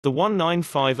the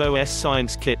 1950's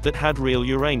science kit that had real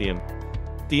uranium.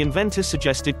 The inventor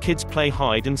suggested kids play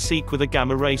hide and seek with a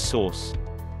gamma-ray source.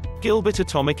 Gilbert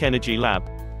Atomic Energy Lab.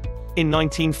 In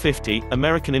 1950,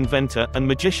 American inventor and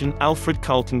magician Alfred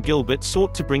Carlton Gilbert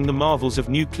sought to bring the marvels of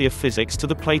nuclear physics to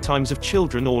the playtimes of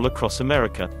children all across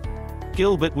America.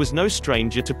 Gilbert was no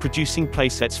stranger to producing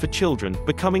playsets for children,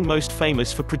 becoming most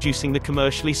famous for producing the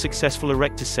commercially successful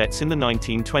Erector sets in the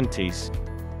 1920s.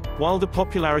 While the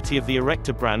popularity of the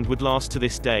Erector brand would last to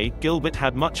this day, Gilbert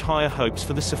had much higher hopes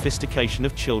for the sophistication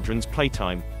of children's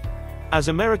playtime. As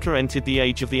America entered the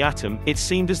age of the atom, it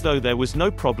seemed as though there was no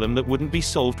problem that wouldn't be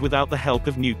solved without the help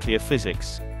of nuclear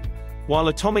physics. While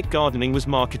atomic gardening was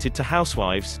marketed to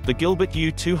housewives, the Gilbert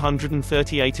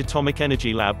U-238 Atomic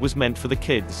Energy Lab was meant for the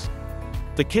kids.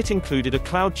 The kit included a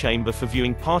cloud chamber for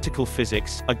viewing particle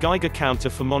physics, a Geiger counter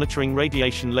for monitoring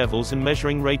radiation levels and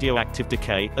measuring radioactive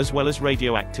decay, as well as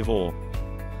radioactive ore.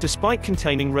 Despite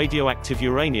containing radioactive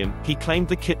uranium, he claimed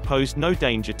the kit posed no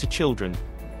danger to children.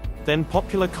 Then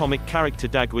popular comic character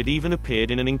Dagwood even appeared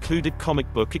in an included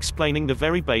comic book explaining the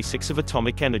very basics of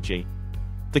atomic energy.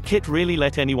 The kit really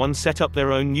let anyone set up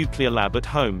their own nuclear lab at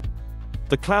home.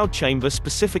 The cloud chamber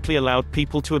specifically allowed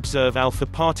people to observe alpha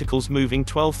particles moving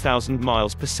 12,000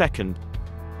 miles per second.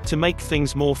 To make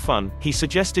things more fun, he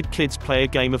suggested kids play a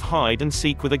game of hide and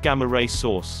seek with a gamma-ray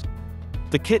source.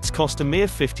 The kits cost a mere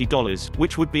 $50,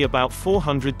 which would be about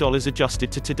 $400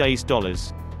 adjusted to today's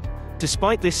dollars.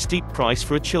 Despite this steep price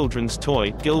for a children's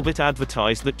toy, Gilbert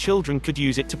advertised that children could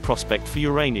use it to prospect for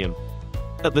uranium.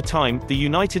 At the time, the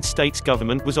United States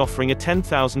government was offering a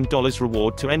 $10,000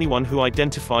 reward to anyone who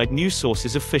identified new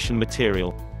sources of fission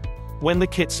material. When the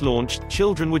kits launched,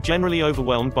 children were generally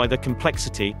overwhelmed by their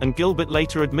complexity, and Gilbert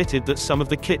later admitted that some of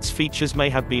the kit's features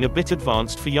may have been a bit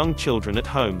advanced for young children at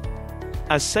home.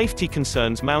 As safety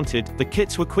concerns mounted, the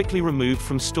kits were quickly removed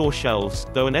from store shelves,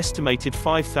 though an estimated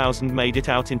 5,000 made it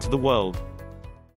out into the world.